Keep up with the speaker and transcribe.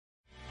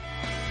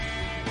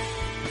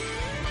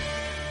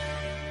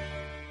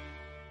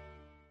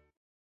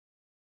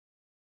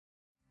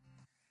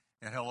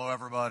And hello,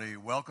 everybody.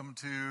 Welcome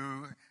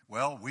to,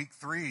 week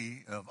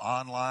 3 of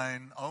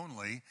online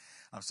only.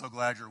 I'm so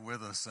glad you're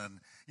with us. And,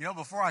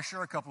 before I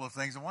share a couple of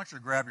things, I want you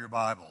to grab your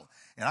Bible.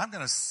 And I'm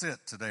going to sit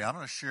today. I'm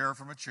going to share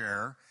from a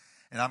chair.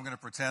 And I'm going to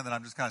pretend that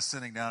I'm just kind of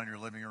sitting down in your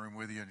living room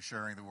with you and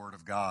sharing the Word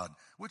of God,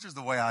 which is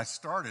the way I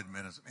started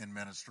in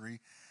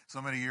ministry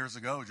so many years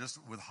ago, just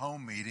with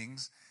home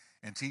meetings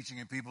and teaching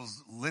in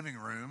people's living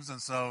rooms. And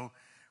so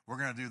we're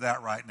going to do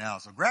that right now.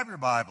 So grab your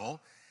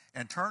Bible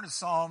and turn to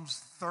Psalms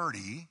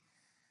 30.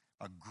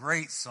 A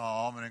great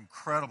psalm, an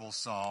incredible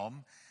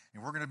psalm.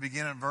 And we're going to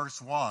begin in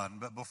verse 1.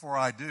 But before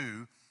I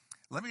do,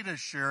 let me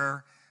just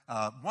share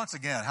once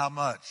again how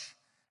much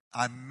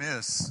I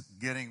miss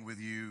getting with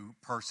you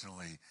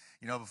personally.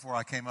 Before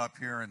I came up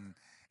here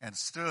and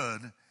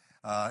stood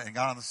and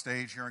got on the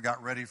stage here and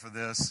got ready for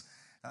this,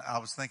 I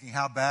was thinking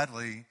how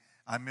badly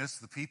I miss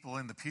the people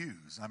in the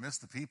pews. I miss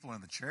the people in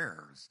the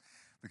chairs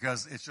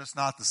because it's just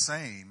not the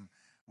same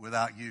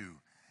without you.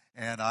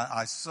 And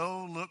I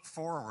so look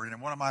forward,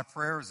 and one of my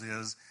prayers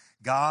is,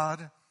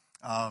 God,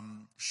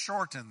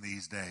 shorten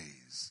these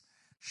days.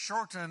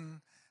 Shorten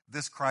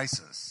this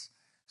crisis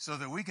so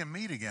that we can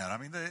meet again. I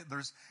mean,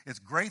 it's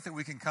great that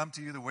we can come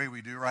to you the way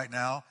we do right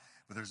now,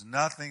 but there's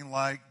nothing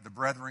like the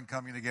brethren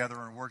coming together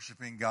and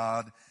worshiping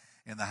God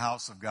in the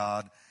house of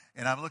God.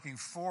 And I'm looking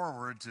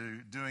forward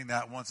to doing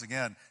that once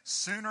again,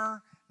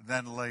 sooner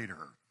than later.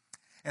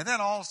 And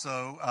then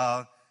also,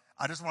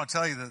 I just want to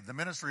tell you that the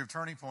ministry of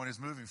Turning Point is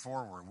moving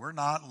forward. We're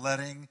not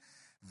letting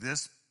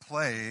this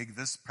plague,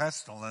 this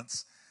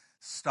pestilence,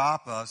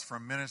 stop us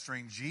from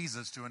ministering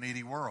Jesus to a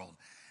needy world.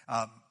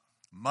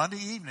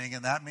 Monday evening,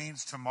 and that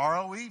means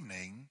tomorrow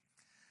evening,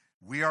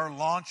 we are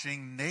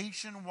launching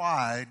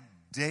nationwide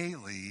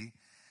daily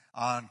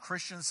on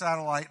Christian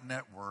Satellite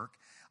Network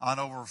on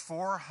over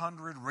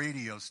 400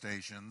 radio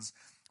stations.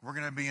 We're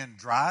going to be in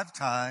drive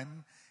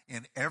time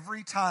in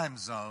every time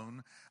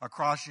zone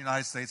across the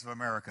United States of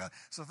America.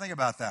 So think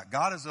about that.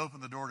 God has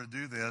opened the door to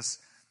do this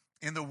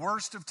in the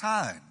worst of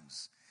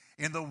times.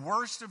 In the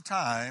worst of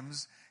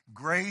times,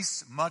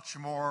 grace much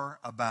more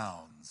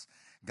abounds.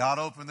 God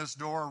opened this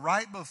door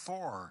right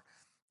before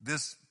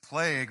this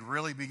plague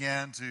really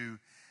began to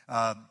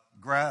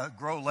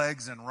grow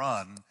legs and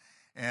run.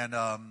 And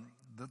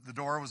the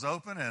door was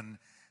open, and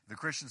the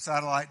Christian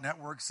Satellite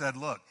Network said,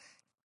 look,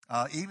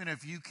 even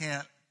if you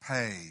can't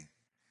pay,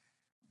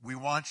 we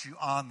want you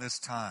on this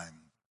time.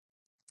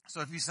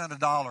 So if you send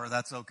 $1,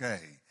 that's okay.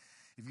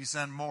 If you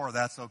send more,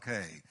 that's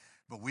okay.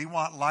 But we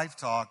want Life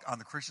Talk on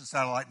the Christian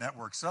Satellite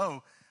Network.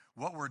 So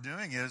what we're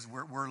doing is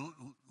we're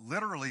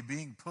literally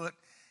being put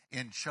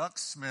in Chuck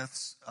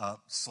Smith's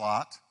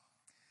slot.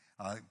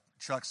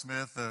 Chuck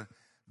Smith,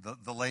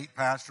 the late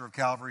pastor of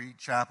Calvary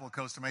Chapel,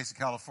 Costa Mesa,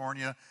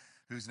 California,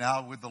 who's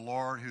now with the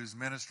Lord, whose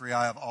ministry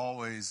I have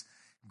always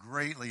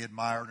greatly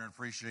admired and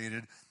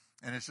appreciated.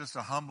 And it's just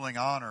a humbling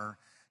honor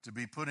to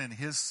be put in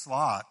his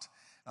slot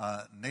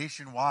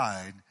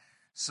nationwide.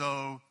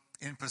 So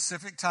in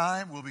Pacific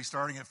time, we'll be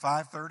starting at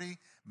 5:30,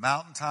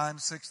 Mountain time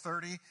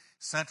 6:30,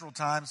 Central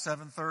time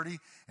 7:30,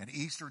 and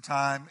Eastern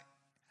time,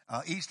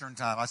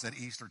 I said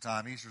Eastern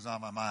time, Easter's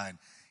on my mind,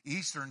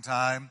 Eastern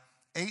time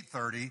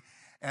 8:30.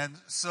 And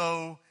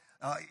so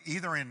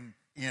either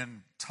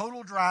in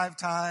total drive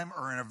time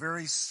or in a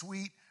very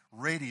sweet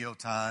radio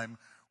time,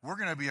 we're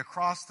going to be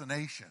across the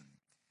nation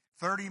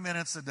 30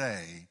 minutes a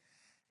day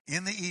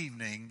in the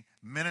evening,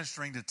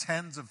 ministering to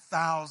tens of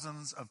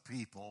thousands of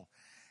people.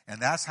 And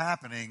that's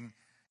happening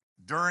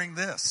during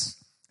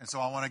this. And so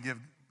I want to give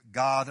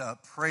God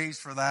praise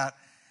for that.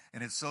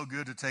 And it's so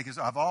good to take his.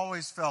 I've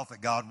always felt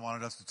that God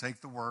wanted us to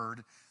take the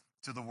word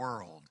to the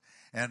world.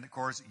 And of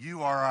course,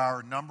 you are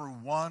our number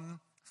one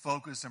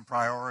focus and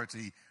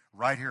priority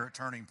right here at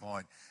Turning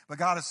Point. But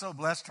God has so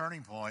blessed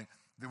Turning Point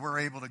that we're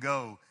able to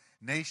go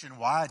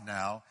nationwide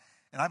now.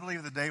 And I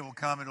believe the day will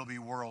come, it'll be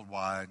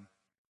worldwide,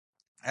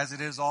 as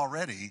it is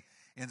already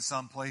in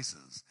some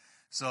places.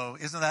 So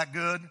isn't that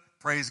good?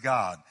 Praise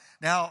God.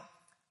 Now,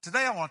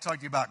 today I want to talk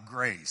to you about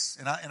grace.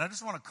 And I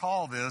just want to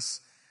call this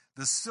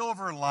the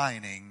silver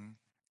lining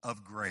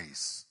of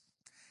grace.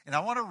 And I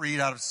want to read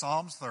out of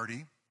Psalms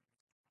 30,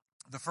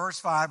 the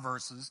first 5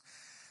 verses.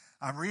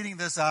 I'm reading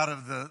this out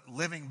of the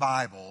Living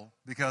Bible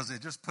because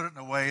it just put it in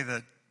a way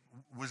that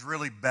was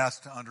really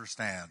best to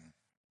understand.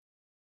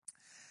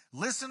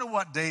 Listen to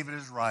what David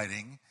is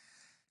writing.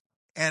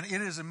 And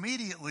it is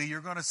immediately,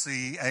 you're going to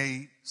see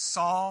a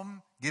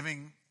psalm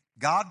giving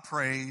God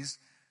praise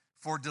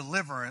for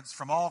deliverance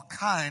from all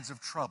kinds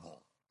of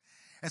trouble.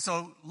 And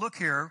so look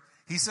here,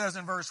 he says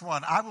in verse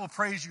 1, I will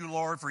praise you,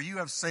 Lord, for you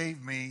have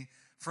saved me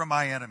from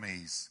my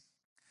enemies.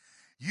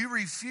 You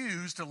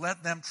refuse to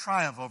let them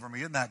triumph over me.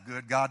 Isn't that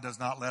good? God does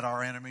not let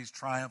our enemies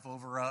triumph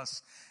over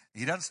us.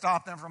 He doesn't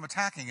stop them from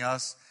attacking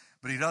us,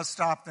 but he does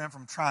stop them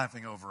from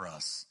triumphing over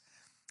us.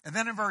 And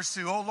then in verse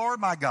 2, O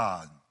Lord my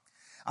God,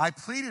 I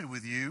pleaded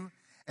with you,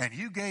 and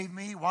you gave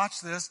me,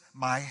 watch this,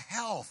 my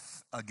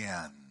health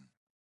again.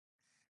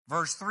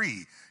 Verse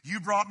 3, you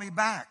brought me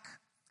back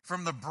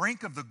from the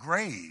brink of the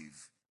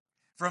grave,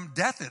 from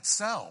death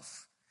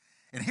itself.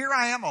 And here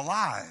I am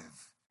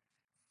alive.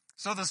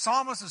 So the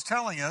psalmist is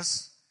telling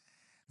us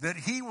that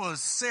he was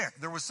sick.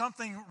 There was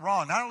something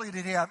wrong. Not only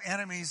did he have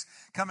enemies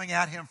coming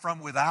at him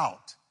from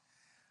without,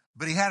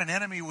 but he had an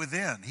enemy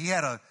within. He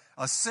had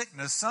a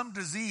sickness, some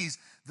disease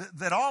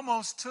that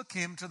almost took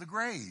him to the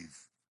grave.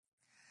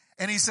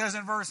 And he says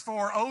in verse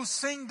 4, "Oh,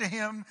 sing to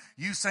him,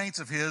 you saints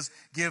of his.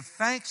 Give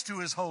thanks to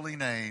his holy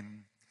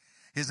name.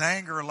 His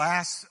anger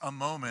lasts a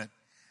moment.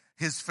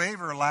 His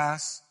favor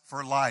lasts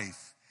for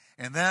life."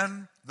 And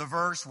then the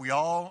verse we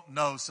all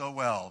know so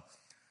well.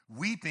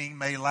 "Weeping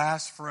may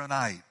last for a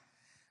night,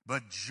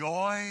 but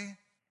joy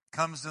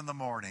comes in the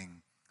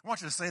morning." I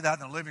want you to say that in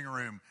the living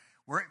room,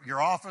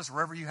 your office,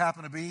 wherever you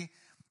happen to be.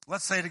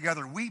 Let's say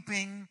together,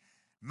 "Weeping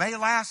may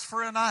last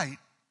for a night,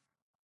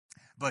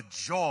 but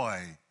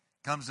joy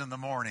comes in the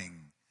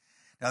morning."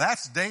 Now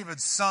that's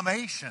David's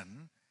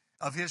summation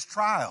of his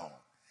trial.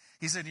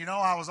 He said,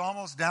 I was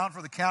almost down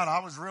for the count. I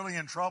was really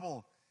in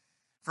trouble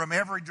from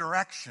every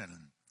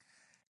direction.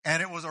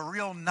 And it was a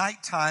real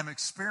nighttime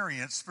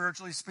experience,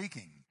 spiritually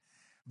speaking.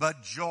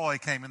 But joy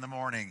came in the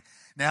morning.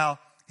 Now,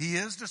 he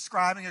is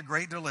describing a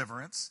great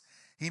deliverance.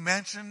 He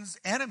mentions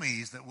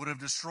enemies that would have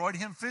destroyed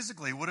him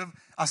physically, would have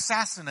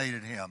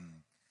assassinated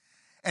him.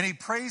 And he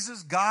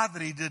praises God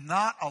that he did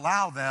not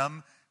allow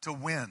them to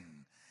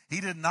win.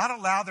 He did not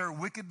allow their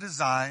wicked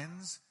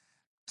designs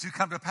to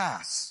come to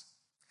pass.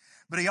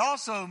 But he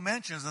also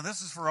mentions, and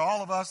this is for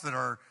all of us that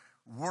are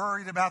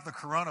worried about the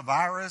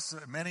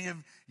coronavirus. Many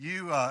of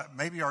you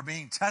maybe are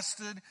being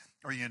tested,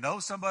 or you know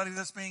somebody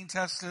that's being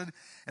tested.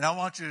 And I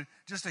want you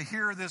just to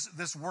hear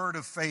this word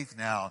of faith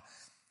now.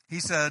 He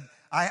said,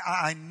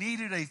 I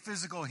needed a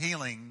physical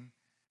healing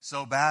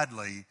so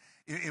badly.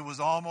 It was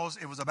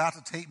about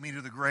to take me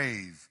to the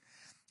grave.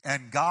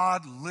 And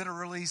God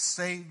literally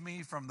saved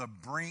me from the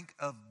brink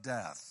of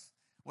death.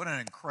 What an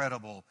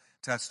incredible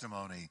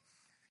testimony.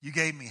 You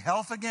gave me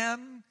health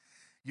again.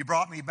 You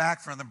brought me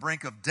back from the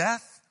brink of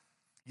death.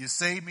 You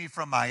saved me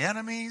from my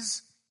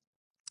enemies.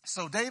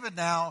 So David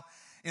now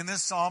in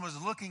this psalm is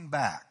looking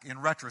back in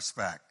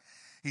retrospect.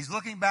 He's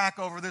looking back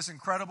over this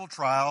incredible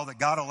trial that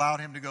God allowed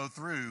him to go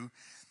through.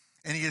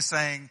 And he is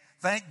saying,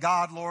 "Thank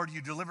God, Lord,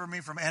 you deliver me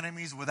from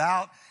enemies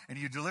without, and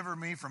you deliver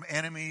me from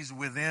enemies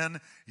within.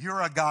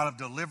 You're a God of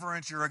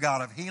deliverance. You're a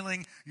God of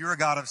healing. You're a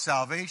God of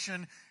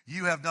salvation.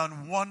 You have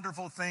done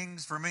wonderful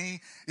things for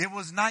me." It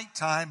was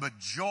nighttime, but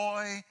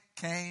joy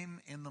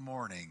came in the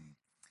morning.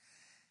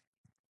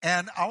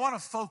 And I want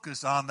to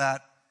focus on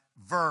that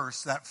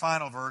verse, that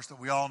final verse that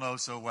we all know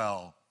so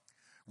well.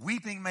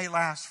 "Weeping may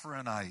last for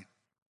a night,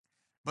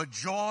 but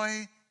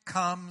joy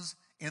comes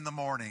in the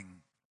morning."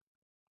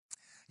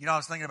 I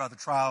was thinking about the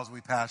trials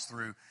we passed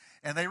through,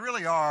 and they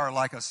really are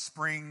like a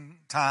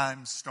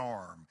springtime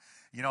storm.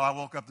 I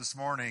woke up this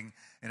morning,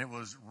 and it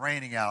was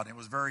raining out. It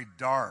was very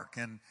dark,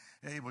 and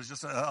it was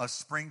just a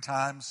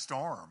springtime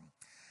storm.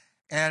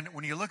 And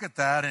when you look at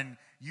that, and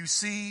you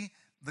see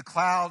the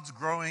clouds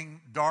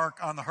growing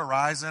dark on the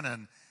horizon,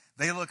 and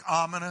they look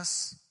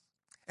ominous.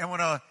 And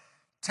when a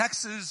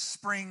Texas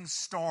spring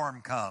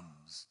storm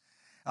comes,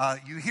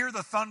 you hear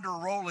the thunder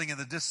rolling in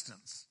the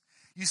distance.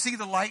 You see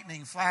the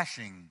lightning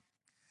flashing.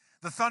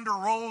 The thunder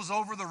rolls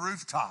over the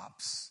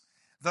rooftops.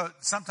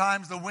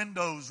 Sometimes the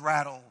windows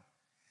rattle.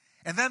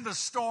 And then the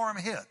storm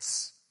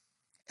hits.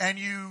 And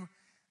you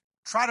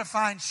try to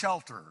find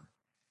shelter.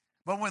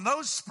 But when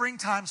those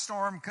springtime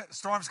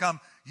storms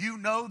come, you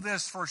know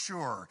this for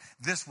sure.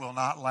 This will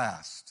not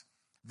last.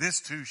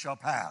 This too shall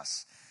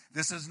pass.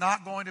 This is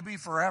not going to be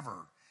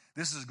forever.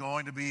 This is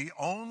going to be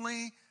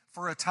only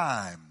for a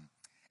time.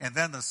 And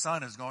then the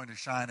sun is going to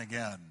shine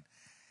again.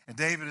 And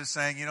David is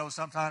saying,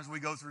 sometimes we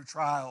go through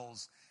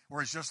trials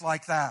where it's just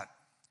like that.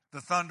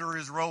 The thunder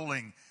is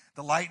rolling.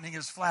 The lightning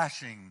is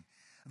flashing.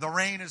 The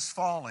rain is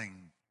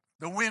falling.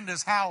 The wind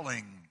is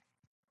howling.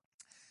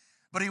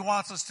 But he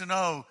wants us to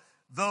know,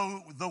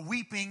 though the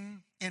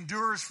weeping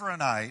endures for a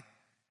night,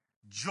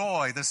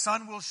 joy, the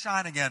sun will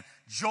shine again.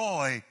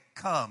 Joy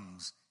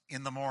comes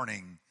in the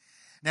morning.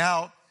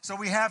 Now, so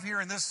we have here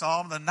in this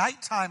psalm the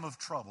nighttime of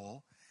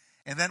trouble,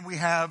 and then we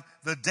have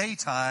the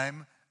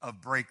daytime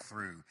of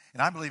breakthrough.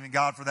 And I believe in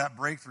God for that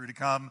breakthrough to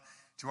come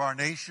to our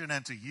nation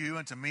and to you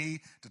and to me,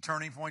 to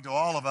Turning Point, to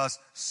all of us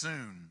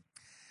soon.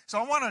 So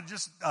I want to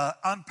just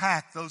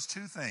unpack those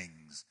two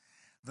things,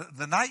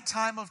 the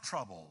nighttime of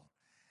trouble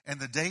and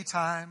the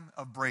daytime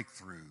of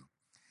breakthrough.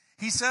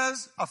 He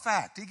says a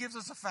fact. He gives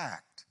us a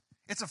fact.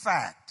 It's a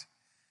fact.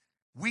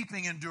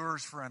 Weeping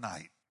endures for a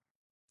night.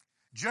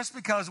 Just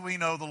because we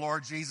know the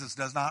Lord Jesus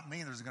does not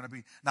mean there's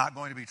not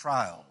going to be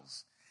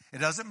trials. It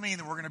doesn't mean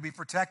that we're going to be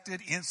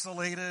protected,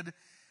 insulated,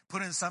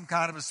 put in some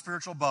kind of a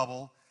spiritual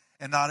bubble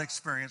and not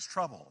experience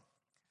trouble.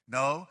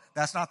 No,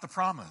 that's not the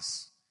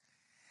promise.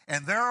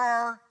 And there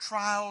are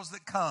trials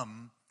that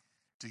come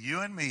to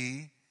you and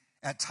me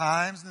at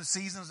times and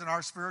seasons in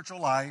our spiritual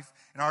life,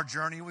 in our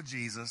journey with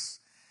Jesus.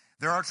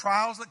 There are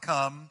trials that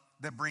come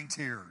that bring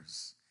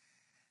tears.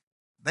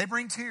 They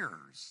bring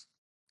tears.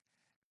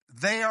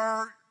 They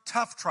are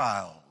tough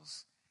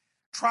trials.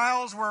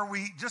 Trials where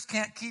we just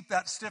can't keep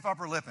that stiff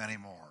upper lip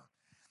anymore.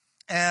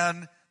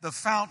 And the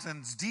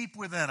fountains deep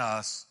within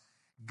us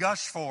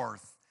gush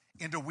forth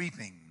into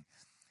weeping,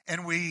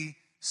 and we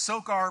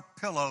soak our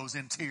pillows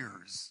in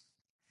tears.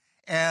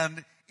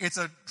 And it's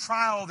a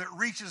trial that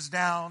reaches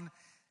down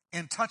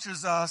and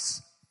touches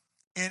us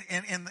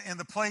in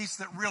the place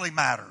that really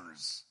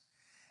matters.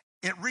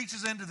 It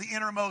reaches into the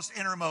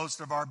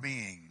innermost of our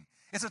being.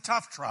 It's a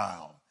tough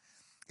trial.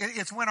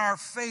 It's when our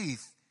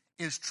faith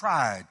is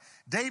tried.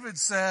 David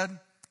said,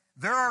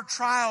 there are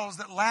trials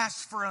that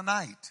last for a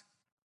night.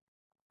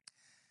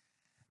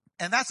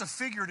 And that's a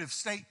figurative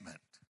statement.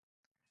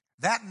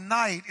 That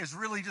night is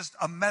really just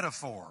a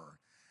metaphor.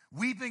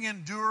 Weeping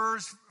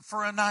endures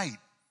for a night.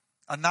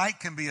 A night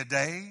can be a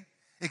day.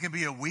 It can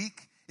be a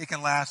week. It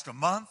can last a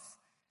month.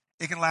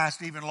 It can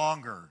last even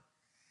longer.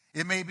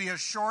 It may be a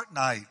short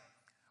night,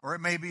 or it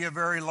may be a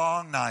very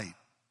long night.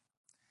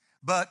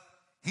 But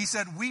he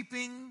said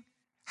weeping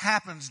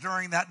happens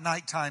during that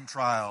nighttime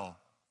trial.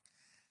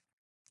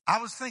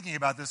 I was thinking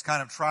about this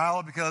kind of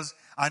trial because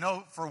I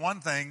know, for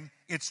one thing,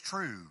 it's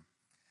true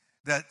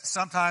that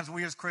sometimes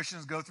we as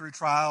Christians go through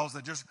trials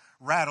that just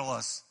rattle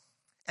us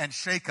and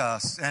shake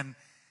us. And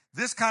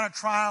this kind of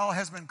trial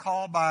has been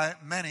called by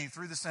many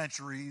through the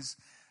centuries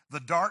the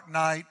dark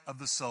night of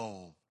the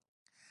soul.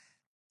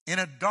 In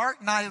a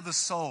dark night of the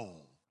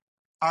soul,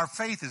 our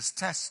faith is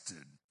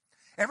tested.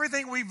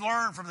 Everything we've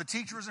learned from the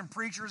teachers and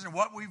preachers and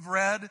what we've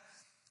read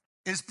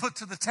is put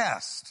to the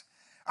test.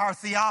 Our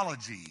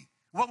theology,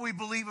 what we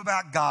believe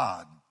about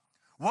God,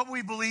 what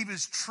we believe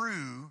is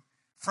true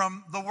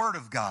from the Word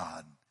of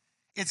God,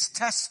 it's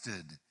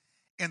tested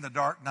in the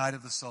dark night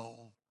of the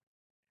soul.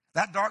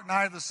 That dark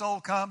night of the soul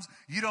comes.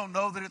 You don't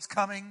know that it's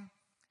coming.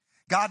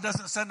 God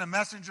doesn't send a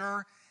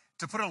messenger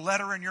to put a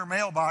letter in your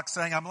mailbox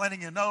saying, I'm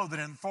letting you know that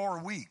in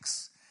 4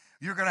 weeks,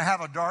 you're going to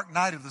have a dark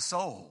night of the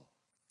soul.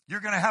 You're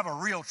going to have a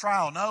real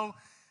trial.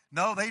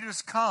 No, they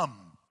just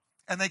come.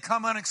 And they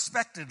come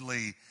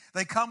unexpectedly.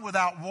 They come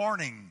without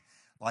warning,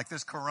 like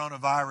this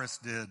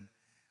coronavirus did.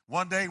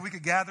 One day we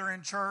could gather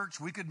in church,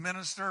 we could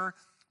minister,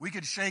 we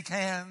could shake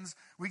hands,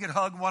 we could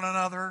hug one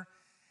another,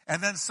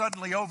 and then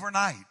suddenly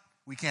overnight,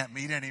 we can't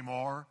meet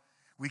anymore.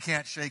 We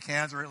can't shake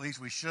hands, or at least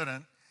we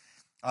shouldn't.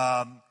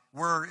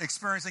 We're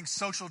experiencing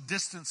social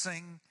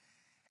distancing,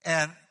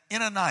 and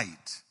in a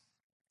night,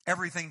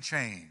 everything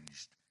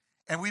changed.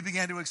 And we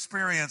began to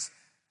experience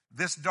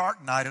this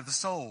dark night of the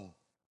soul.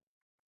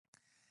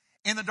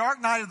 In the dark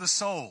night of the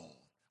soul,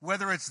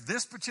 whether it's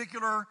this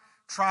particular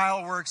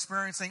trial we're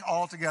experiencing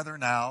all together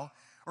now,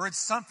 or it's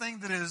something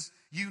that is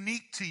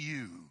unique to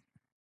you,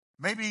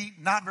 maybe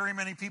not very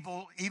many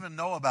people even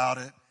know about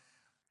it,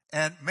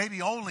 and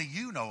maybe only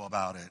you know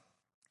about it,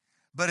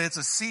 but it's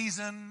a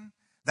season,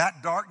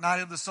 that dark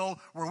night of the soul,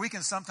 where we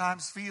can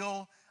sometimes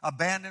feel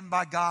abandoned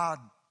by God.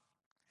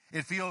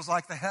 It feels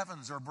like the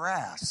heavens are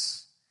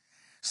brass.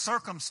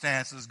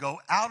 Circumstances go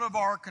out of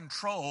our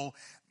control,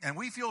 and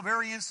we feel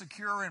very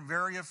insecure and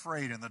very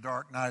afraid in the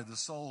dark night of the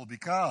soul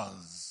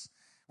because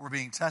we're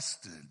being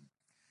tested.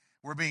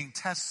 We're being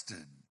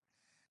tested.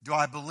 Do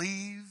I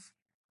believe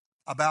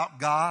about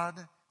God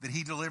that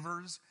He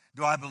delivers?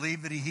 Do I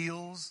believe that He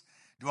heals?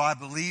 Do I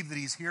believe that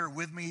He's here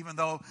with me even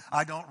though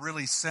I don't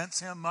really sense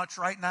Him much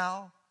right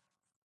now?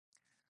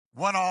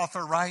 One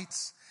author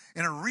writes,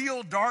 in a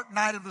real dark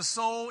night of the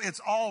soul, it's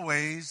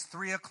always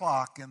 3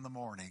 o'clock in the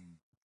morning.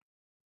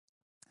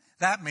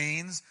 That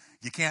means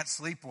you can't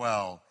sleep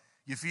well.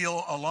 You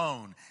feel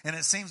alone. And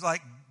it seems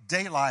like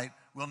daylight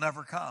will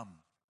never come.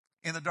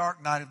 In the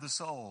dark night of the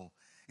soul,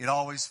 it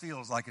always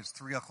feels like it's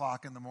 3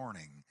 o'clock in the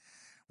morning.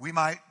 We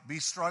might be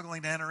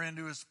struggling to enter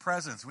into His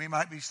presence. We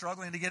might be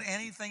struggling to get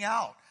anything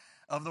out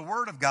of the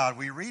Word of God.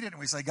 We read it and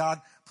we say, God,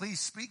 please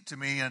speak to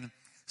me. And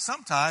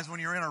sometimes when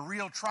you're in a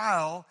real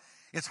trial,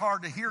 it's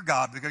hard to hear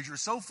God because you're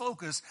so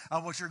focused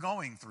on what you're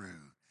going through.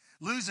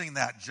 Losing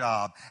that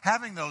job,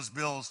 having those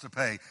bills to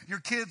pay, your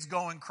kids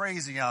going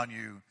crazy on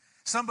you,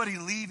 somebody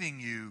leaving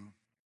you.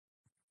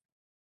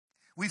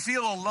 We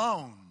feel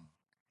alone.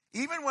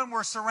 Even when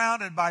we're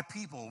surrounded by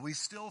people, we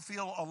still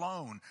feel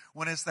alone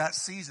when it's that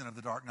season of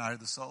the dark night of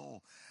the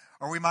soul.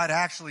 Or we might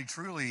actually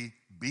truly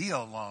be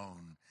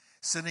alone,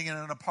 sitting in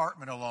an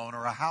apartment alone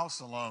or a house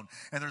alone,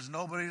 and there's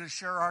nobody to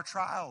share our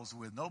trials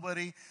with,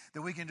 nobody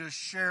that we can just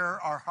share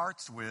our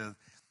hearts with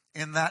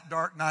in that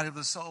dark night of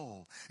the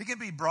soul. It can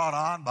be brought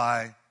on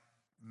by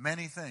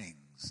many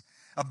things.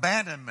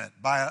 Abandonment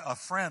by a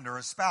friend or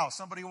a spouse.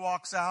 Somebody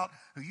walks out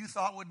who you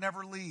thought would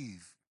never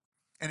leave,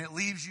 and it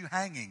leaves you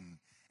hanging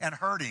and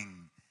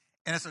hurting,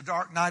 and it's a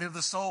dark night of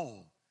the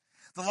soul.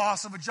 The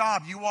loss of a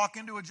job. You walk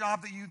into a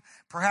job that you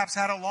perhaps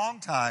had a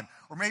long time,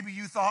 or maybe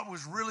you thought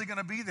was really going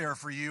to be there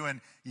for you, and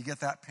you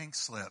get that pink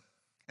slip,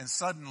 and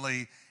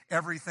suddenly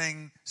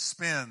everything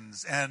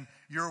spins, and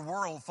your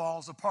world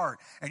falls apart,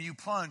 and you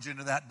plunge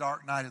into that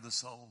dark night of the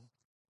soul.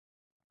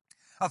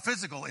 A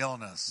physical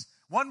illness.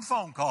 One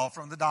phone call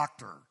from the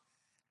doctor,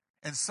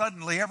 and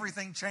suddenly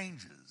everything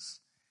changes.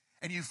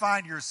 And you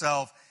find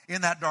yourself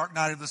in that dark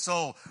night of the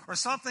soul. Or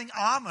something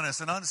ominous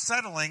and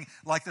unsettling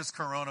like this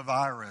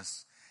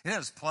coronavirus. It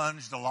has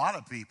plunged a lot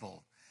of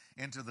people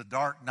into the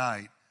dark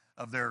night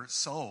of their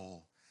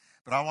soul.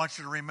 But I want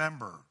you to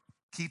remember,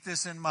 keep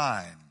this in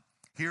mind.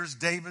 Here's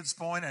David's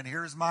point and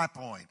here's my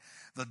point.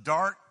 The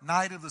dark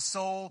night of the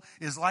soul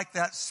is like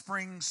that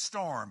spring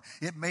storm.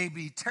 It may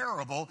be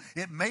terrible,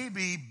 it may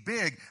be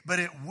big, but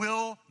it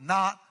will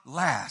not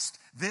last.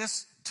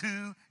 This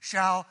too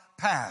shall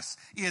pass.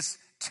 It's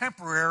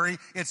temporary,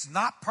 it's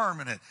not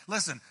permanent.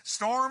 Listen,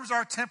 storms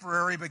are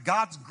temporary, but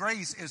God's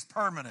grace is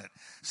permanent.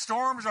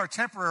 Storms are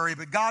temporary,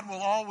 but God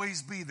will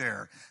always be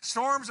there.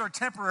 Storms are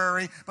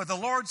temporary, but the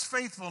Lord's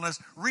faithfulness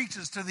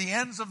reaches to the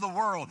ends of the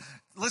world.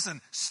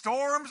 Listen,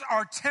 storms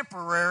are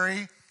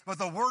temporary, but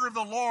the word of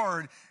the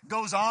Lord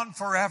goes on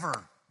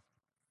forever.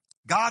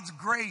 God's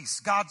grace,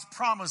 God's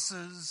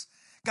promises,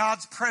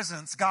 God's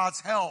presence,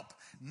 God's help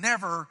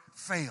never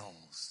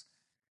fails.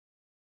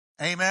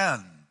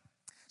 Amen.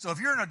 So if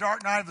you're in a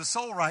dark night of the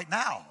soul right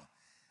now,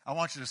 I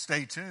want you to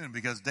stay tuned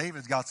because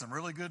David's got some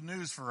really good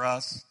news for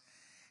us.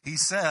 He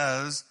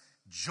says,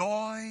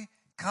 joy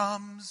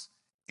comes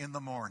in the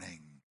morning.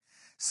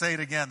 Say it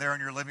again there in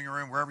your living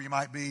room, wherever you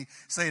might be.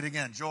 Say it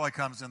again. Joy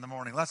comes in the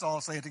morning. Let's all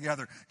say it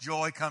together.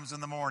 Joy comes in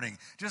the morning.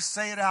 Just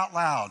say it out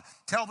loud.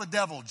 Tell the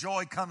devil,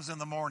 joy comes in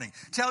the morning.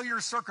 Tell your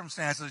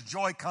circumstances,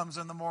 joy comes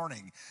in the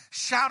morning.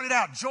 Shout it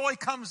out. Joy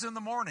comes in the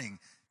morning.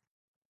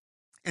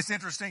 It's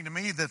interesting to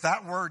me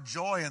that word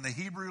joy in the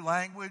Hebrew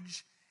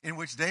language in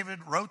which David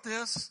wrote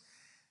this,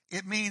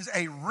 it means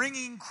a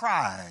ringing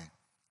cry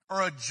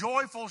or a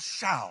joyful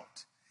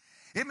shout.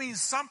 It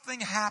means something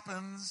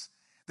happens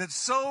that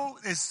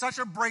is such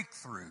a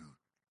breakthrough,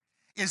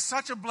 is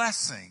such a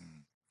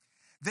blessing,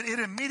 that it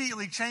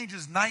immediately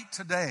changes night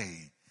to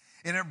day.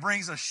 And it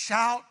brings a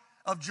shout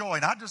of joy,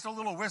 not just a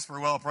little whisper,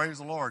 well, praise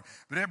the Lord,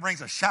 but it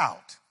brings a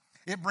shout.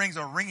 It brings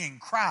a ringing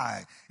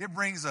cry. It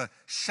brings a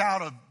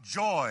shout of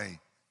joy.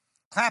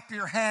 Clap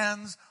your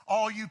hands,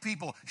 all you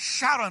people.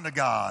 Shout unto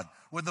God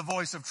with the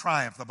voice of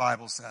triumph, the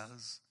Bible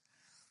says.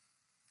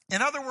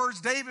 In other words,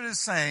 David is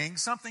saying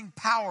something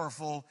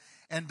powerful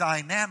and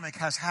dynamic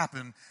has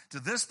happened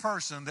to this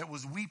person that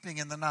was weeping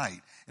in the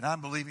night. And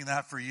I'm believing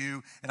that for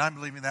you, and I'm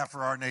believing that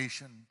for our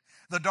nation.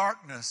 The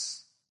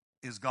darkness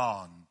is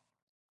gone.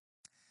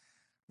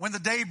 When the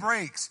day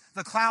breaks,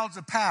 the clouds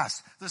have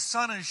passed, the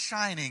sun is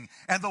shining,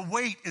 and the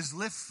weight is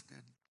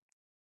lifted.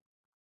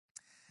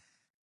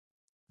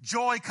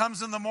 Joy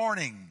comes in the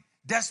morning.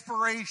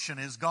 Desperation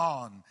is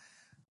gone.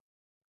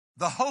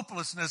 The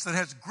hopelessness that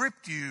has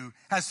gripped you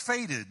has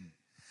faded.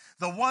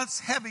 The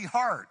once heavy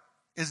heart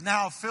is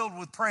now filled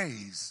with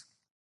praise.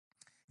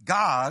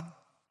 God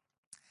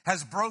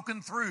has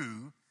broken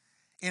through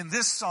in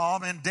this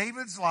psalm in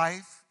David's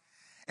life,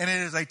 and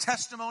it is a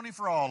testimony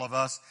for all of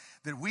us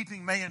that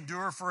weeping may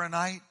endure for a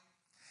night.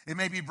 It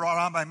may be brought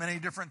on by many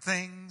different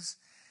things.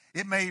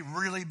 It may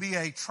really be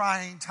a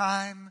trying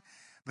time.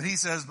 But he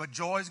says, but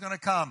joy is going to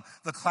come.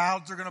 The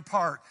clouds are going to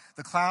part.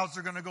 The clouds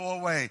are going to go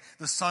away.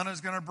 The sun is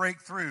going to break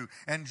through.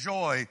 And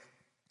joy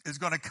is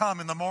going to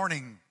come in the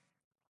morning.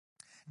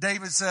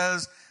 David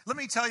says, let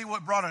me tell you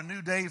what brought a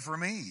new day for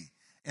me.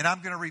 And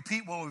I'm going to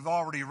repeat what we've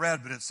already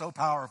read, but it's so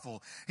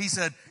powerful. He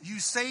said, you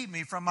saved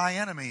me from my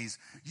enemies.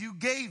 You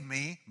gave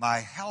me my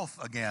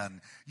health again.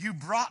 You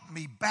brought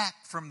me back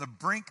from the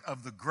brink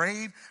of the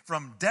grave,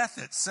 from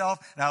death itself.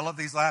 And I love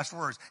these last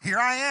words. Here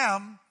I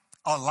am,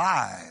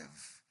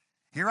 alive.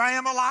 Here I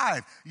am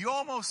alive. You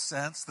almost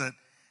sense that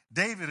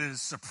David is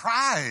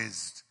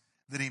surprised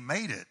that he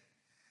made it.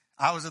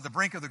 I was at the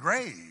brink of the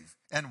grave,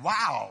 and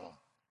wow,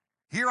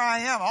 here I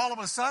am all of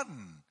a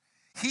sudden,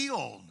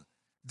 healed,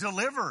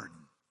 delivered,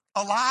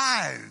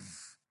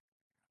 alive.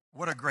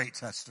 What a great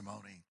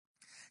testimony.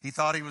 He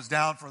thought he was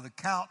down for the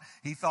count.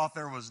 He thought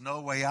there was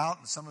no way out,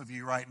 and some of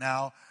you right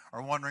now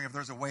are wondering if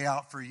there's a way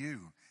out for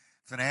you,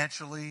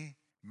 financially,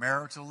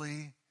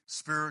 maritally,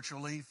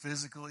 spiritually,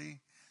 physically.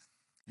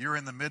 You're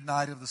in the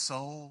midnight of the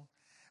soul,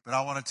 but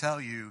I want to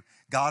tell you,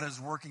 God is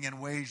working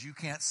in ways you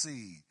can't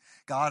see.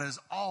 God is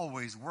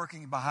always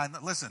working behind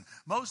that. Listen,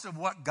 most of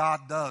what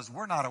God does,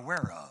 we're not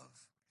aware of.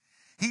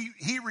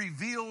 He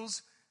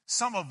reveals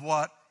some of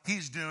what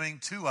he's doing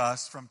to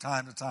us from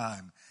time to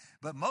time.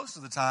 But most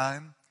of the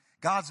time,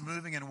 God's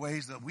moving in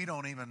ways that we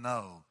don't even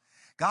know.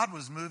 God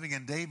was moving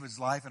in David's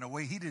life in a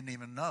way he didn't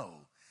even know.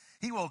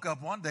 He woke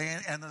up one day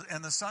and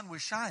the sun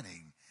was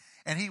shining,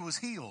 and he was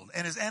healed,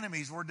 and his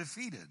enemies were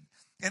defeated.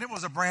 And it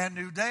was a brand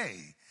new day.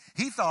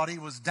 He thought he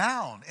was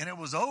down and it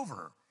was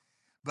over.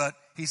 But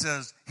he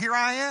says, here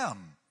I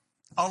am,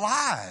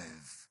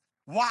 alive.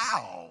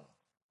 Wow.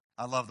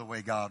 I love the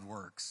way God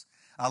works.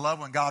 I love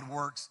when God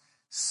works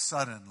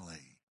suddenly.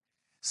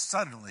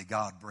 Suddenly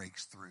God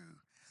breaks through.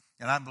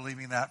 And I'm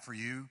believing that for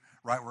you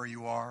right where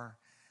you are.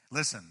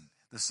 Listen,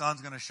 the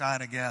sun's going to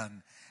shine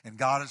again. And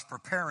God is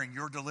preparing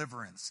your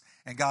deliverance.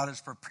 And God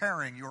is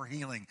preparing your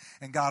healing.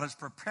 And God is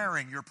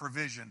preparing your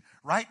provision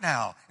right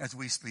now as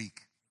we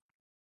speak.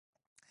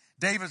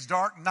 David's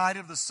dark night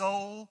of the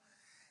soul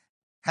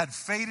had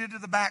faded to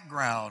the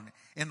background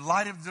in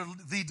light of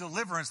the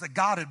deliverance that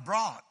God had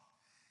brought.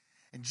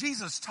 And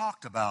Jesus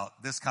talked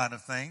about this kind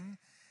of thing.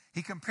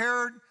 He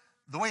compared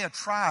the way a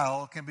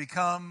trial can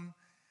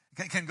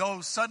can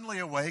go suddenly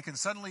away, can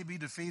suddenly be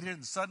defeated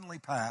and suddenly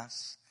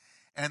pass,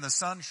 and the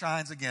sun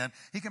shines again.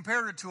 He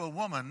compared it to a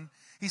woman.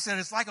 He said,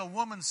 it's like a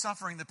woman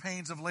suffering the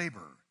pains of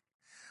labor.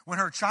 When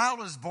her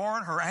child is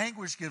born, her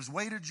anguish gives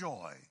way to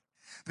joy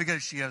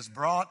because she has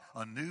brought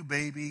a new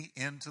baby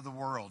into the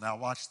world. Now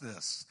watch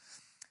this.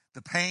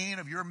 The pain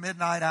of your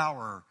midnight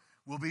hour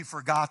will be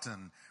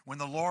forgotten when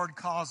the Lord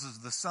causes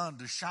the sun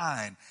to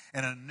shine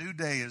and a new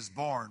day is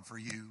born for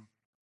you.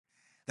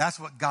 That's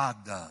what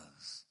God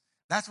does.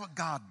 That's what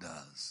God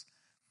does.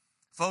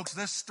 Folks,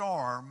 this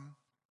storm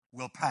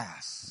will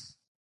pass.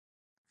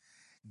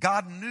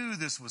 God knew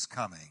this was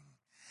coming,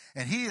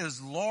 and he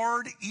is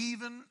Lord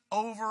even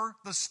over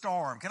the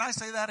storm. Can I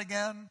say that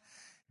again?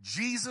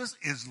 Jesus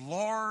is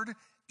Lord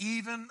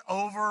even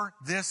over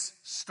this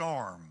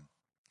storm.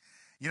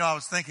 You know, I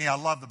was thinking, I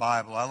love the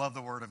Bible. I love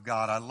the Word of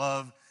God. I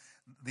love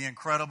the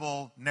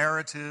incredible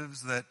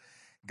narratives that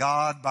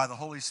God, by the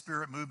Holy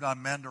Spirit, moved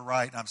on men to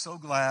write. And I'm so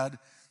glad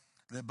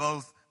that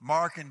both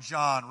Mark and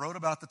John wrote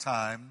about the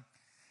time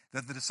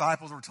that the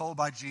disciples were told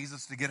by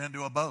Jesus to get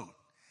into a boat.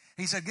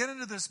 He said, get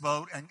into this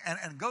boat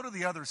and go to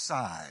the other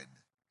side.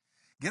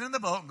 Get in the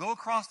boat and go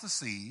across the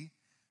sea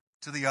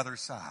to the other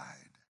side.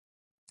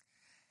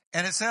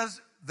 And it says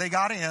they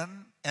got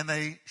in and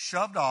they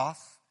shoved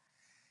off.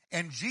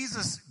 And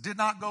Jesus did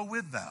not go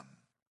with them.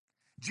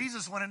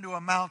 Jesus went into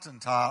a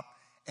mountaintop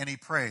and he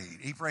prayed.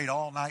 He prayed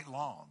all night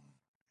long.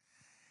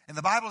 And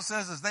the Bible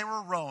says as they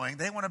were rowing,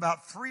 they went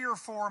about 3 or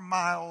 4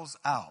 miles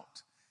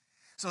out.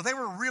 So they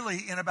were really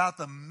in about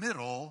the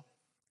middle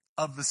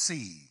of the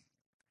sea.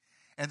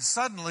 And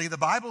suddenly, the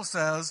Bible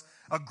says,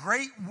 a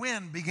great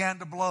wind began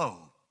to blow.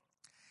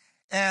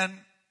 And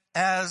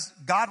as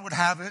God would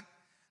have it,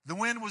 the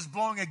wind was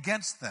blowing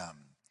against them.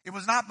 It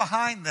was not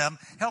behind them,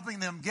 helping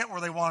them get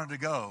where they wanted to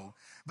go,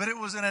 but it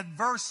was an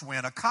adverse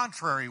wind, a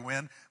contrary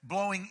wind,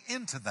 blowing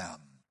into them.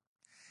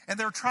 And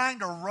they're trying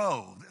to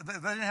row. They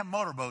didn't have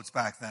motorboats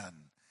back then.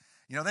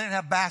 You know, they didn't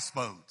have bass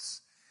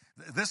boats.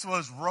 This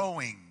was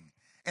rowing,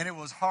 and it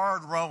was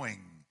hard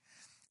rowing.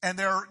 And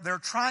they're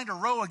trying to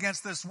row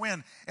against this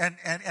wind. And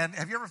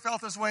have you ever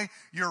felt this way?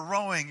 You're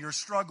rowing, you're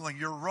struggling,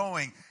 you're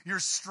rowing, you're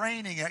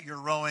straining at your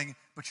rowing,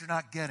 but you're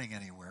not getting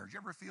anywhere. Did you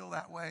ever feel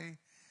that way?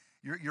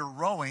 You're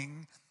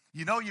rowing.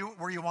 You know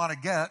where you want to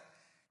get.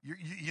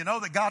 You know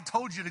that God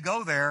told you to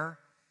go there,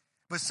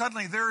 but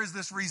suddenly there is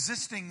this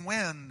resisting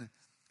wind.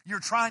 You're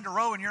trying to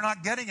row and you're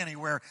not getting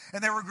anywhere.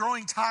 And they were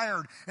growing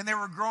tired and they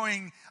were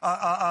growing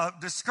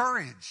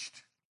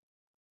discouraged.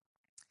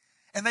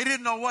 And they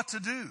didn't know what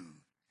to do.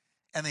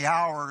 And the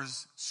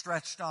hours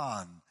stretched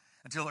on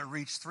until it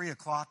reached 3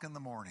 o'clock in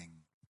the morning.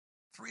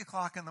 3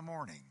 o'clock in the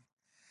morning.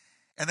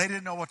 And they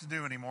didn't know what to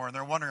do anymore. And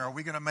they're wondering, are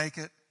we going to make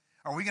it?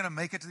 Are we going to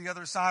make it to the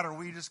other side? Or are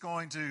we just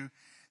going to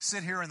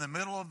sit here in the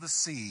middle of the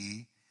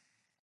sea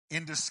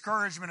in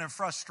discouragement and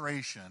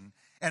frustration?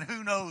 And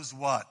who knows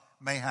what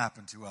may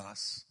happen to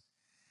us?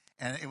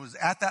 And it was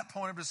at that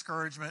point of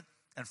discouragement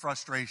and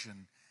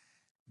frustration,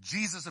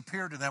 Jesus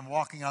appeared to them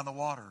walking on the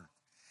water.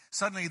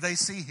 Suddenly they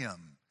see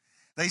him.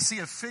 They see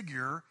a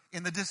figure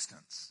in the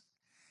distance.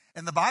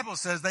 And the Bible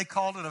says they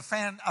called it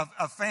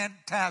a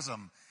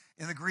phantasm.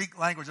 In the Greek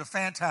language, a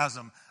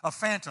phantasm, a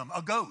phantom,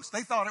 a ghost.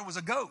 They thought it was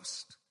a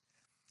ghost.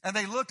 And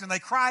they looked and they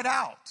cried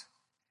out.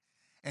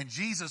 And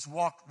Jesus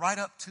walked right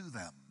up to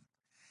them.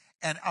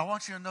 And I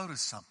want you to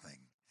notice something.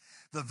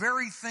 The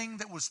very thing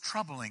that was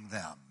troubling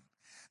them,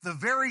 the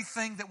very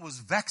thing that was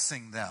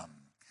vexing them,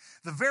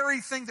 the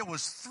very thing that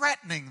was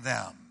threatening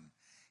them,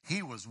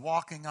 he was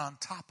walking on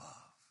top of.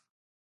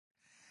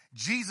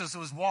 Jesus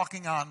was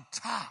walking on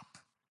top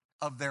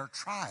of their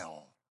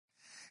trial.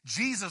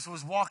 Jesus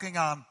was walking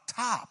on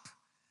top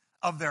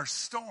of their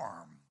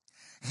storm.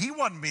 He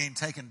wasn't being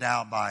taken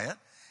down by it.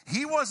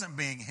 He wasn't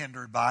being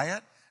hindered by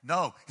it.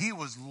 No, he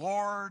was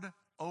Lord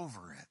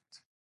over it.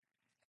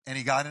 And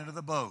he got into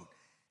the boat.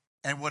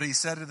 And what he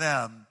said to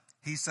them,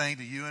 he's saying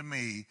to you and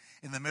me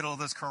in the middle of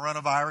this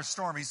coronavirus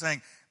storm, he's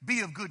saying, be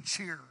of good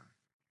cheer.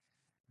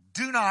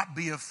 Do not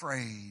be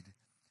afraid.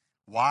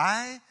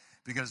 Why?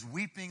 Because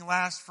weeping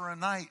lasts for a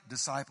night,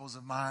 disciples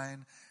of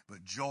mine,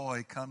 but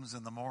joy comes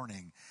in the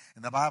morning.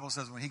 And the Bible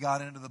says when he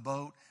got into the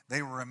boat,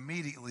 they were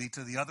immediately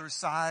to the other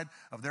side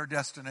of their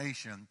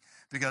destination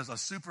because a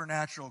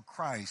supernatural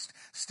Christ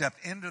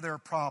stepped into their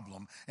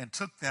problem and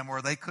took them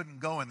where they couldn't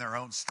go in their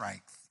own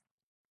strength.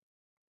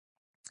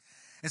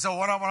 And so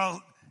what I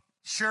want to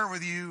share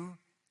with you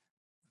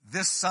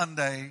this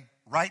Sunday,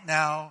 right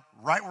now,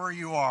 right where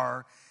you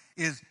are,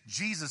 is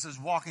Jesus is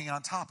walking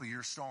on top of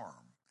your storm.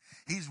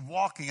 He's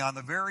walking on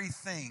the very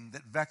thing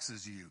that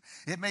vexes you.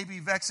 It may be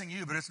vexing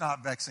you, but it's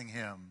not vexing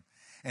him.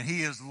 And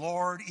he is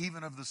Lord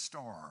even of the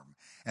storm.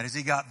 And as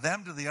he got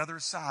them to the other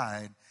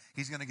side,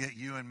 he's going to get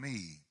you and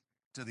me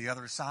to the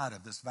other side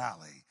of this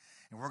valley.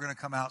 And we're going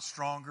to come out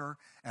stronger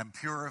and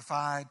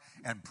purified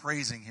and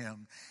praising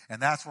him.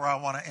 And that's where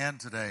I want to end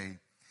today.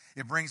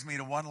 It brings me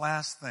to one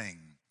last thing.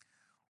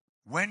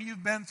 When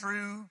you've been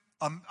through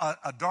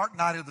a dark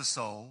night of the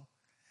soul,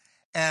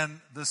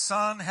 and the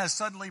sun has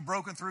suddenly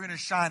broken through and is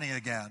shining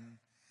again,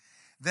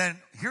 then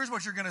here's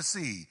what you're going to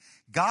see.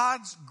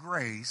 God's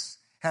grace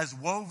has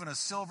woven a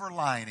silver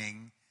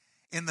lining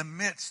in the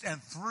midst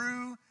and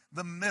through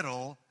the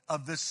middle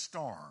of this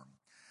storm.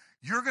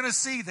 You're going to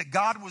see that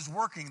God was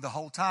working the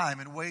whole time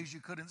in ways you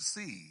couldn't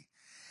see.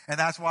 And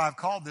that's why I've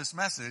called this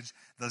message,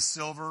 The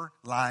Silver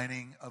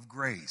Lining of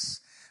Grace.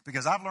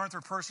 Because I've learned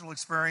through personal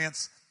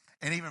experience,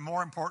 and even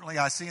more importantly,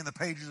 I see in the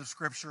pages of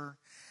Scripture,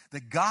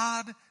 that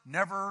God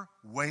never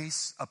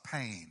wastes a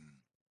pain.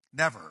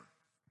 Never.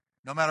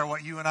 No matter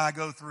what you and I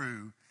go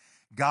through,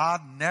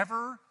 God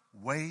never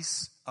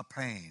wastes a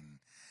pain.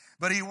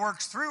 But He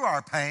works through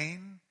our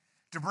pain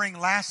to bring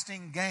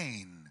lasting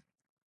gain.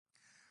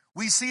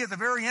 We see at the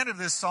very end of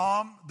this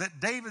psalm that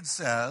David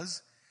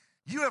says,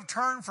 "You have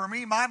turned for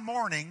me my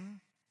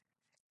mourning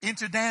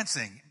into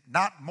dancing."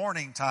 Not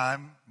morning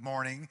time,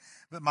 mourning,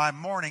 but my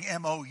mourning,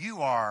 M-O-U-R-N-I-N-G.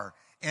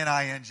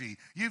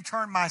 You've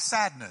turned my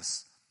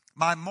sadness,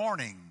 my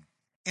mourning,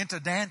 into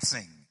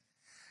dancing.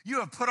 You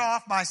have put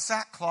off my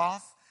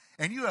sackcloth,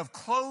 and you have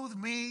clothed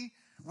me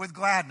with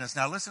gladness.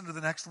 Now listen to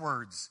the next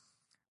words.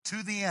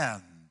 To the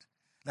end.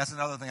 That's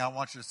another thing I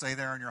want you to say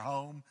there in your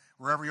home,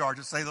 wherever you are.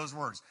 Just say those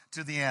words.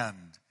 To the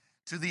end.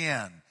 To the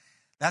end.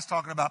 That's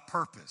talking about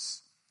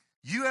purpose.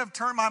 You have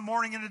turned my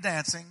mourning into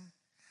dancing.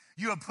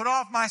 You have put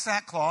off my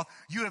sackcloth.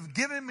 You have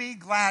given me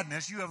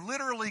gladness. You have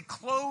literally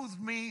clothed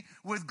me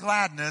with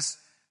gladness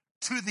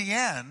to the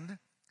end,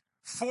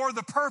 for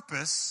the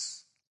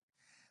purpose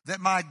that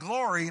my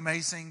glory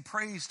may sing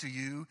praise to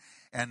you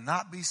and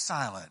not be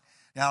silent.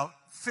 Now,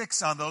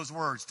 fix on those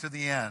words, to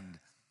the end.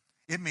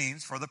 It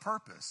means for the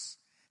purpose.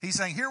 He's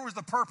saying, here was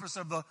the purpose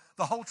of the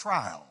whole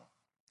trial.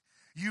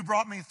 You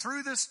brought me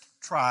through this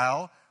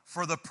trial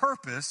for the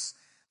purpose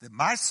that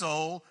my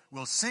soul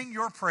will sing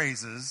your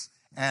praises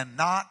and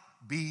not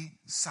be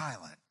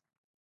silent.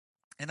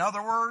 In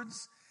other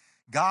words,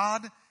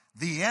 God,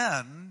 the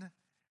end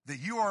that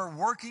you are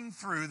working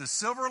through, the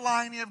silver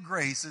lining of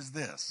grace is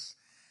this.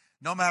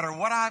 No matter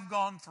what I've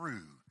gone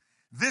through,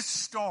 this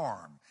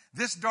storm,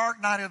 this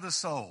dark night of the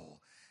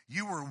soul,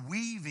 you were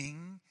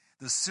weaving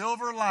the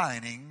silver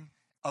lining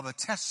of a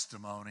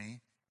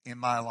testimony in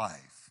my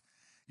life.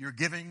 You're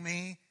giving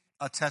me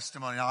a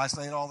testimony. Now, I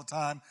say it all the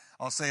time.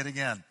 I'll say it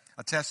again.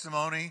 A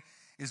testimony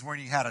is when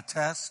you had a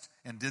test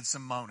and did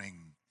some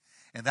moaning.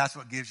 And that's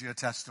what gives you a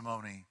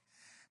testimony.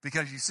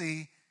 Because you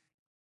see,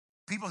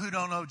 people who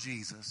don't know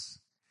Jesus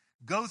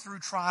go through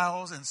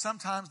trials, and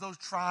sometimes those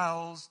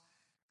trials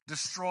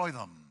destroy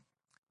them,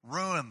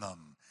 ruin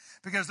them,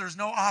 because there's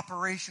no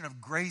operation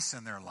of grace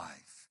in their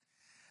life.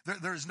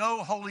 There's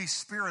no Holy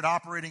Spirit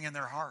operating in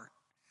their heart.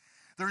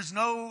 There's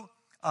no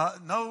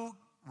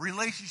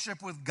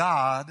relationship with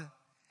God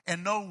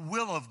and no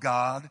will of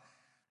God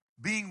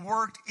being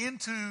worked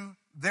into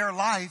their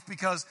life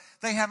because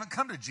they haven't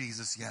come to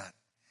Jesus yet.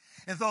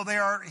 And though they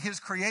are His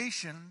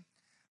creation,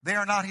 they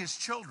are not His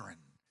children.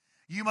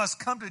 You must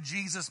come to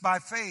Jesus by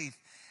faith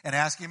and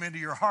ask Him into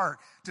your heart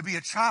to be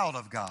a child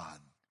of God.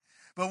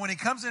 But when He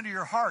comes into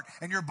your heart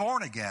and you're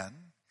born again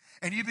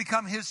and you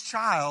become His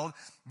child,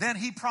 then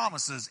He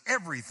promises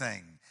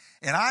everything.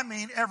 And I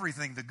mean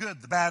everything, the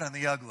good, the bad, and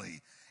the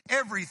ugly.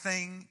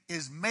 Everything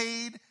is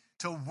made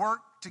to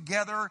work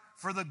together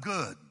for the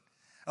good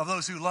of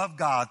those who love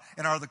God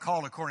and are the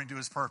called according to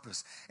His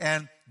purpose.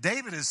 And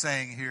David is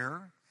saying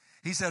here,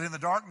 he said, in the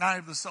dark night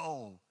of the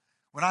soul,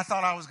 when I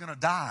thought I was going to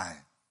die,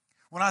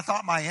 when I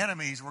thought my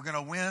enemies were going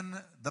to win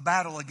the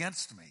battle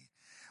against me,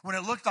 when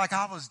it looked like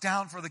I was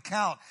down for the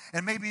count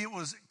and maybe it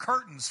was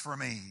curtains for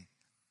me,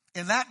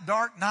 in that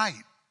dark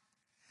night,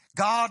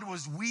 God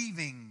was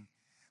weaving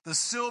the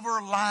silver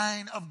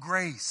line of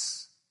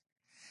grace.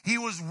 He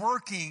was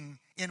working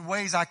in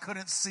ways I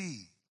couldn't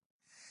see.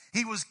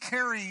 He was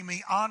carrying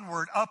me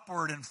onward,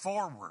 upward, and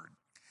forward.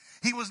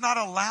 He was not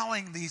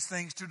allowing these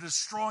things to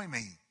destroy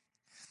me.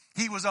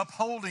 He was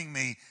upholding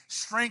me,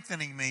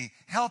 strengthening me,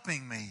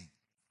 helping me.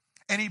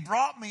 And He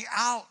brought me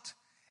out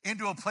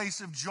into a place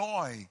of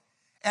joy.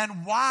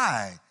 And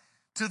why?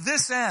 To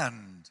this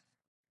end,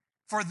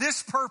 for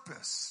this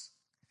purpose,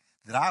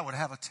 that I would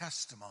have a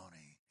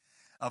testimony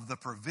of the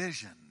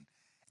provision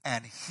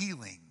and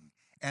healing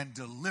and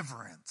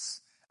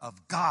deliverance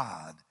of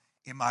God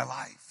in my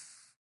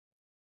life.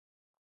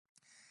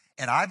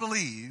 And I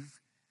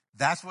believe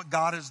that's what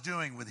God is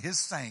doing with His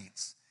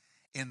saints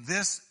in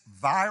this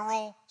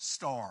viral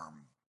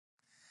storm.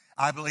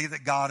 I believe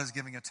that God is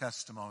giving a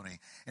testimony.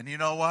 And you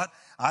know what?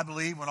 I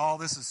believe when all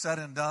this is said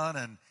and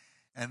done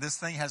and this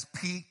thing has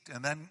peaked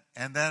and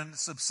then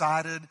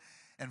subsided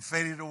and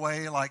faded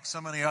away like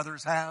so many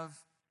others have,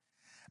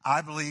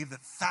 I believe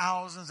that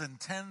thousands and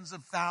tens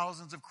of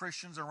thousands of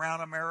Christians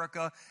around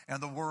America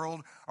and the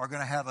world are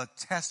going to have a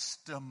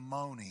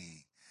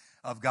testimony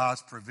of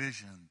God's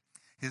provision,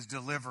 His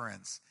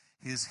deliverance,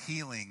 His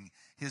healing,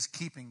 His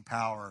keeping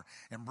power.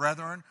 And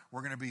brethren,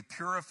 we're going to be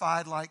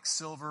purified like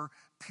silver,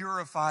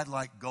 purified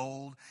like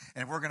gold,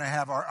 and we're going to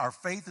have our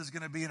faith is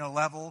going to be in a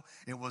level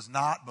it was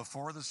not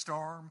before the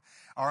storm.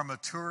 Our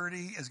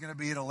maturity is going to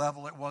be at a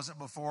level it wasn't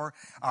before.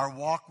 Our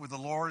walk with the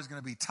Lord is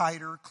going to be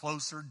tighter,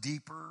 closer,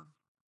 deeper.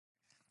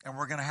 and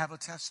we're going to have a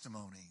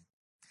testimony,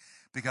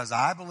 because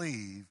I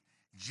believe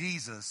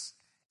Jesus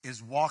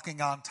is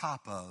walking on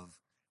top of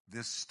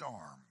this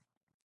storm.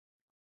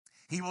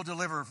 He will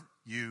deliver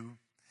you.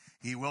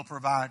 He will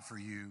provide for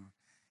you.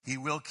 He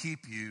will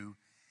keep you.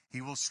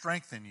 He will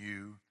strengthen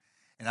you.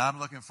 And I'm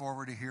looking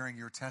forward to hearing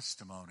your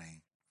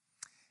testimony.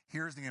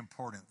 Here's the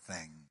important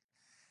thing.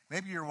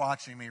 Maybe you're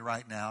watching me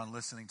right now and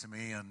listening to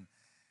me, and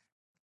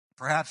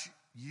perhaps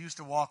you used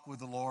to walk with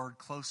the Lord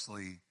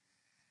closely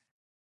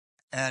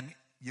and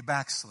you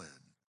backslid.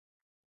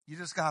 You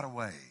just got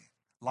away.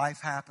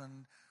 Life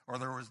happened, or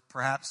there was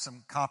perhaps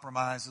some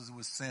compromises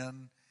with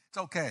sin. It's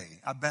okay.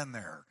 I've been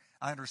there.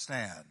 I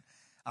understand.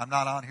 I'm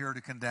not on here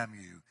to condemn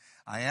you.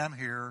 I am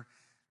here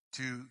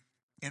to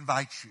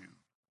invite you.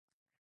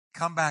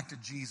 Come back to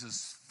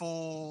Jesus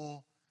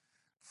fully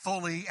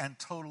and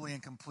totally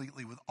and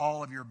completely with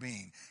all of your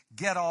being.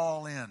 Get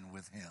all in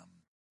with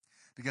him,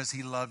 because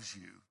he loves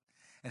you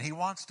and he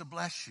wants to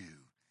bless you.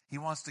 He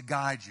wants to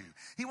guide you.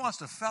 He wants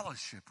to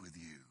fellowship with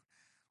you.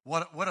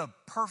 What a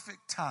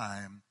perfect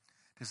time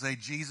to say,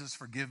 Jesus,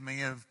 forgive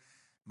me of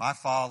my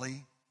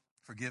folly.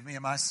 Forgive me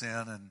of my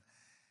sin. And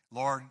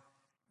Lord,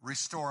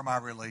 restore my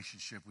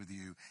relationship with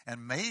you.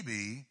 And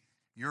maybe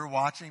you're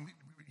watching,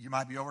 you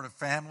might be over to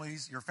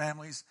your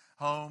family's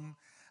home.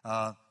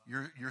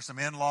 You're some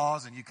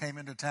in-laws and you came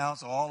into town,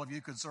 so all of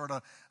you could sort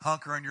of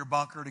hunker in your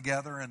bunker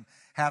together and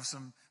have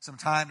some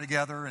time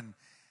together, and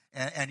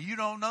you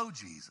don't know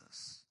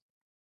Jesus.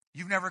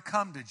 You've never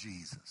come to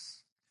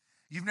Jesus.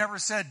 You've never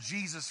said,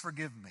 Jesus,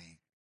 forgive me,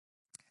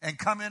 and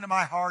come into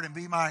my heart and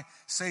be my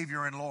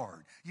Savior and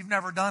Lord. You've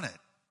never done it.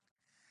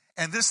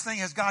 And this thing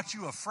has got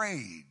you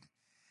afraid.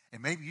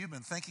 And maybe you've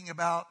been thinking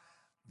about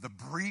the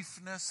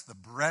briefness, the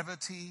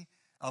brevity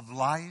of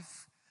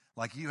life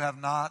like you have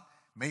not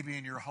maybe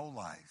in your whole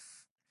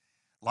life.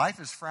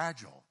 Life is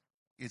fragile.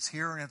 It's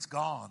here and it's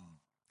gone.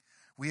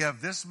 We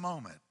have this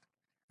moment,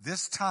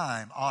 this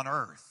time on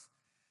earth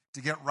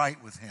to get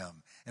right with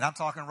him. And I'm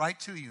talking right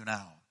to you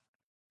now.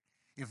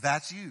 If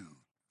that's you,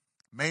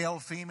 male,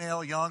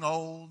 female, young,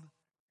 old,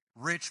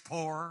 rich,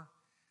 poor,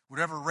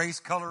 whatever race,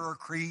 color, or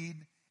creed,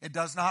 it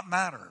does not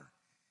matter.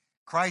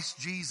 Christ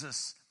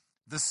Jesus,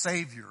 the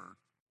Savior,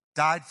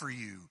 died for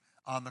you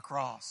on the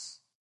cross.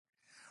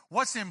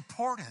 What's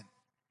important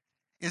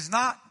is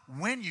not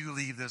when you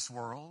leave this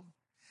world,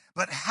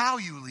 but how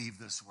you leave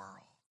this world.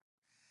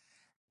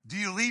 Do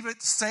you leave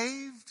it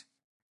saved,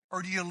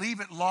 or do you leave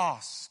it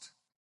lost?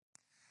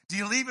 Do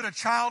you leave it a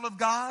child of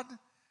God,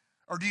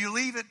 or do you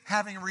leave it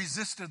having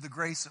resisted the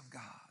grace of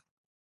God?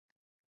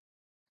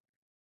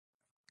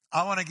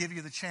 I want to give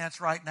you the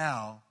chance right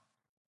now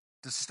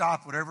to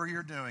stop whatever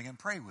you're doing and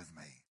pray with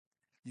me.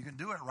 You can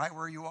do it right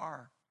where you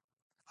are.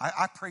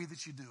 I pray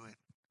that you do it.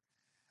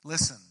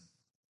 Listen,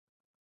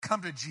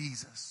 come to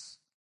Jesus.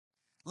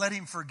 Let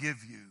him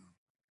forgive you.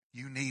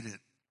 You need it.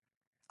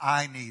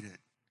 I need it.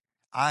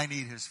 I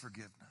need his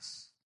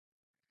forgiveness.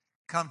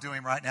 Come to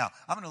him right now.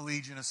 I'm going to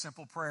lead you in a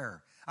simple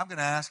prayer. I'm going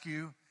to ask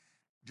you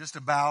just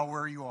to bow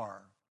where you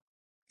are.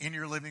 In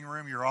your living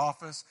room, your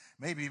office,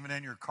 maybe even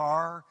in your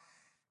car.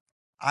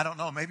 I don't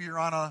know. Maybe you're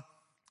on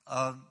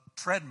a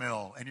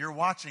treadmill and you're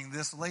watching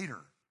this later.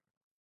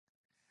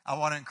 I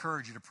want to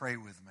encourage you to pray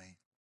with me.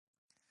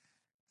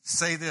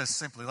 Say this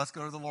simply. Let's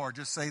go to the Lord.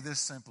 Just say this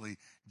simply.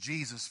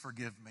 Jesus,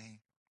 forgive me.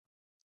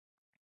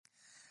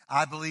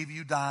 I believe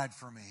you died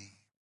for me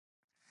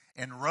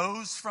and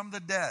rose from the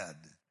dead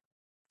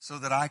so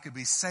that I could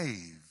be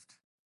saved.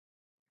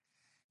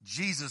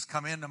 Jesus,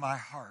 come into my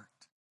heart.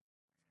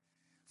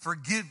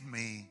 Forgive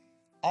me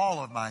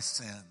all of my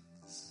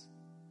sins.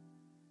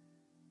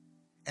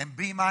 And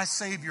be my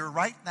Savior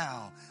right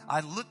now.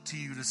 I look to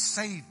you to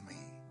save me.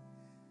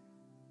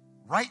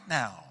 Right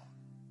now,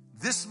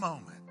 this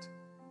moment,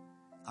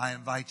 I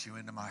invite you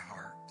into my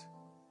heart.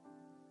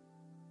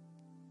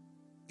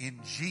 In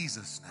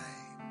Jesus' name,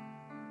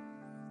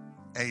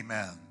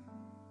 amen.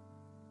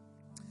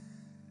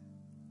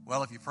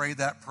 Well, if you prayed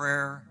that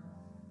prayer,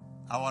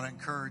 I want to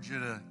encourage you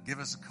to give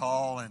us a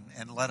call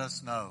and let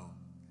us know.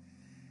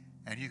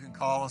 And you can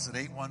call us at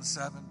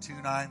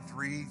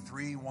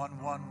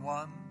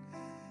 817-293-3111.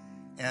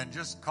 And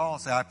just call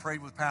and say, I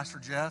prayed with Pastor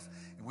Jeff,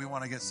 and we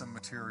want to get some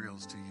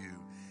materials to you.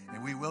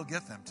 And we will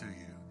get them to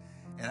you.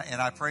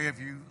 And I pray if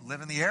you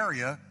live in the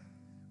area,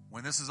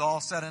 when this is all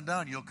said and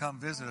done, you'll come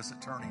visit us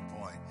at Turning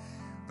Point.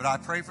 But I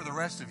pray for the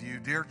rest of you,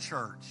 dear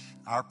church,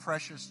 our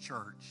precious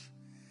church.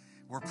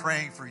 We're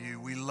praying for you.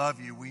 We love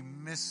you. We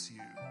miss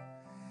you.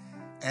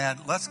 And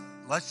let's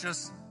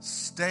just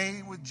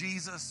stay with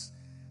Jesus.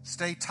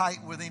 Stay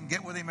tight with him.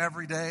 Get with him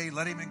every day.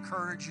 Let him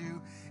encourage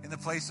you in the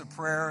place of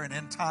prayer and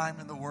in time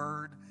in the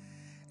Word.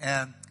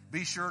 And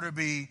be sure to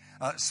be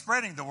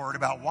spreading the word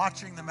about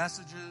watching the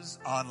messages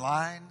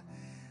online.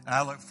 And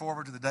I look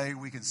forward to the day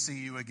we can see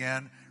you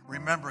again.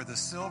 Remember, the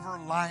silver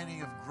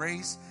lining of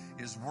grace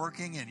is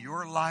working in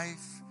your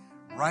life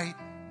right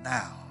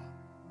now.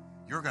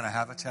 You're going to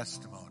have a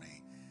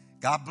testimony.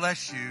 God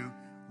bless you.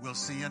 We'll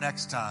see you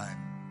next time.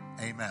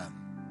 Amen.